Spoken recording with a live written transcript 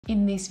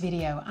In this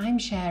video, I'm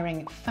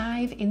sharing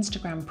 5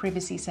 Instagram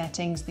privacy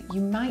settings that you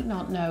might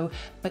not know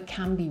but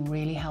can be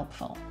really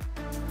helpful.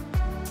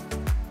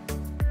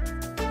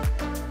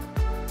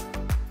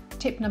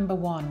 Tip number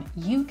 1,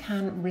 you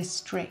can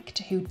restrict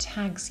who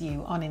tags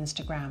you on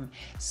Instagram.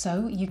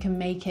 So you can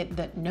make it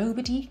that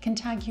nobody can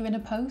tag you in a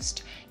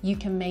post, you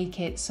can make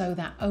it so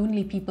that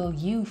only people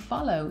you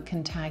follow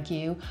can tag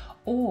you,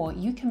 or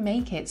you can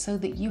make it so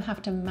that you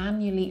have to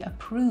manually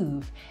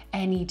approve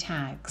any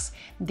tags.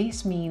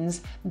 This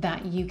means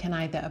that you can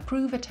either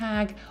approve a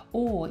tag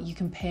or you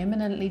can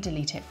permanently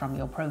delete it from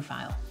your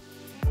profile.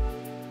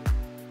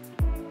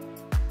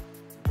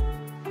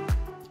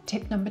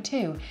 Tip number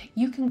 2,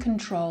 you can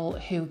control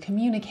who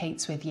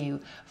communicates with you.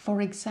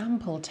 For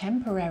example,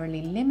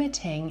 temporarily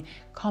limiting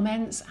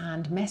comments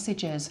and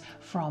messages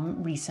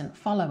from recent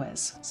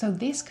followers. So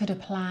this could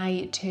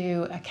apply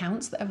to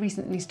accounts that have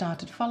recently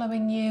started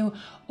following you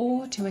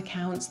or to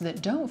accounts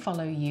that don't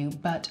follow you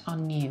but are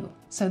new.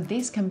 So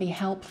this can be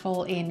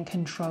helpful in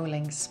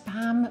controlling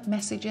spam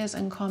messages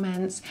and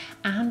comments,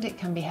 and it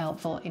can be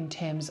helpful in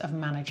terms of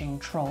managing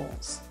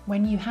trolls.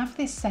 When you have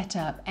this set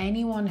up,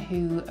 anyone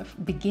who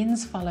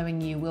begins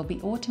following you will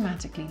be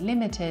automatically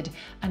limited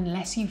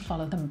unless you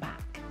follow them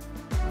back.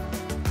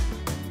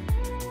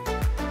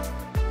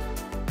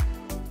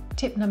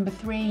 Tip number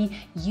 3,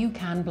 you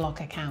can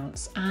block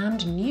accounts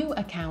and new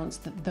accounts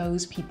that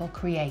those people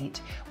create,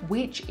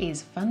 which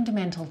is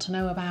fundamental to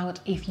know about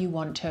if you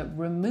want to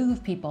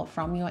remove people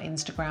from your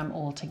Instagram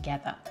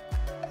altogether.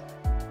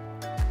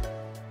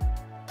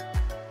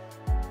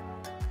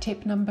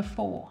 Tip number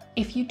 4,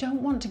 if you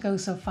don't want to go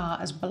so far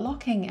as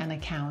blocking an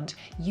account,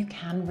 you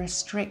can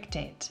restrict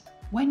it.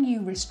 When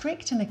you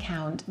restrict an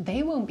account,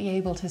 they won't be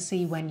able to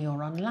see when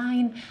you're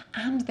online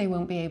and they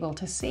won't be able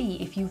to see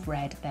if you've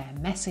read their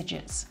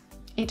messages.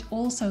 It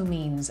also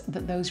means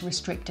that those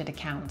restricted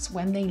accounts,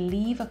 when they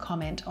leave a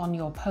comment on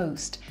your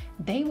post,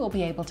 they will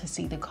be able to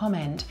see the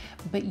comment,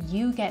 but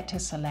you get to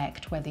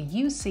select whether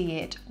you see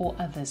it or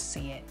others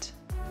see it.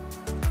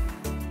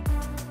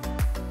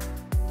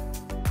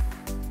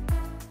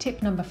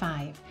 Tip number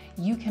 5,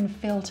 you can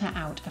filter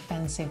out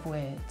offensive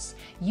words.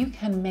 You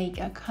can make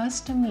a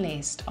custom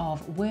list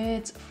of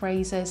words,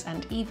 phrases,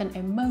 and even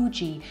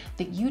emoji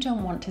that you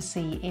don't want to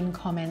see in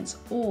comments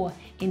or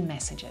in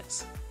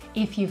messages.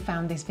 If you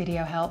found this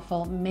video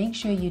helpful, make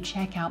sure you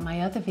check out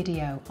my other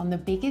video on the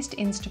biggest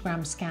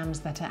Instagram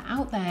scams that are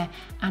out there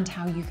and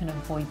how you can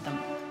avoid them.